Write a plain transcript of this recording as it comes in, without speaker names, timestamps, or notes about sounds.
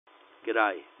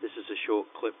G'day, this is a short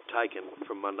clip taken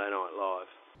from Monday Night Live.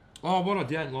 Oh, what I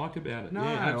don't like about it. No,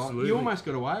 yeah, absolutely. you almost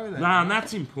got away with it. No, and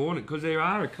that's important because there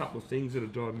are a couple of things that are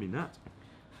driving me nuts.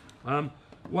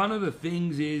 One of the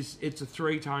things is it's a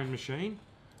 3-tone machine.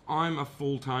 I'm a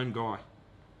full-tone guy.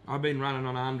 I've been running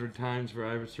on 100 tones for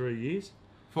over 3 years.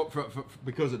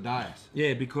 Because of Deus.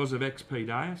 Yeah, because of XP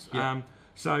Deus. Yeah.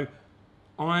 So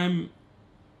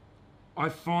I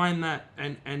find that,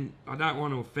 and I don't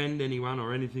want to offend anyone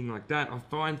or anything like that, I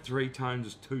find 3 tones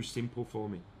is too simple for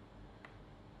me.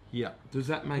 Yeah. Does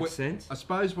that make sense? I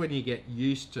suppose when you get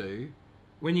used to...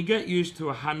 When you get used to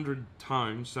 100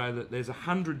 tones, so that there's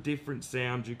 100 different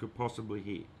sounds you could possibly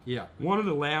hear. Yeah. What it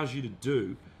allows you to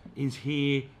do is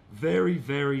hear very,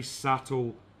 very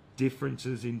subtle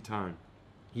differences in tone.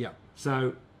 Yeah.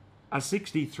 So a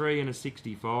 63 and a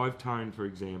 65 tone, for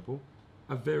example,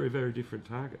 are very, very different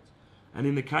targets. And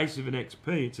in the case of an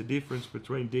XP, it's a difference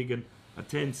between digging a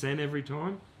 10 cent every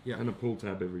time and a pull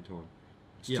tab every time.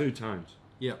 It's 2 tones.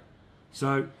 Yeah.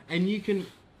 So, and you can,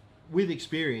 with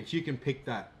experience, you can pick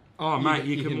that. Oh, mate,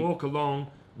 you can walk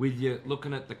along with you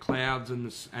looking at the clouds and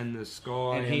the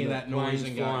sky and hear that noise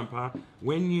and flying past.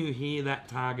 When you hear that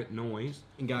target noise,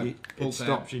 and go, it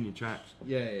stops you in your tracks.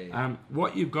 Yeah.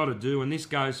 What you've got to do, and this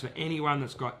goes for anyone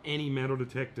that's got any metal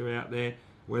detector out there,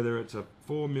 whether it's a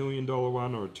 $4 million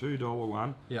one or a $2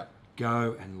 one,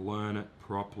 go and learn it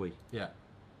properly. Yeah.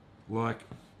 Like,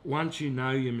 once you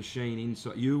know your machine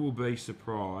inside, you will be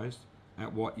surprised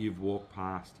at what you've walked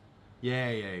past.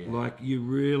 Yeah. Like, you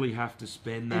really have to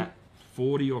spend that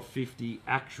 40 or 50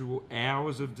 actual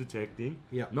hours of detecting,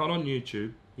 not on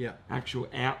YouTube, actual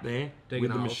out there, digging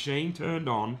with the holes. machine turned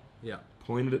on,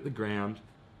 pointed at the ground,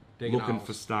 looking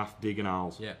for stuff, digging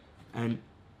holes. Yeah. And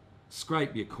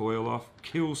scrape your coil off,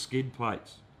 kill skid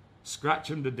plates, scratch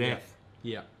them to death.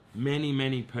 Yeah.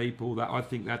 Many people, that I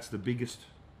think that's the biggest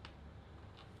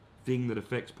thing that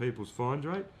affects people's find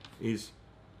rate is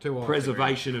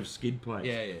preservation of skid plates.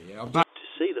 Yeah. But to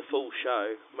see the full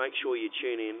show, make sure you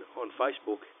tune in on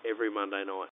Facebook every Monday night.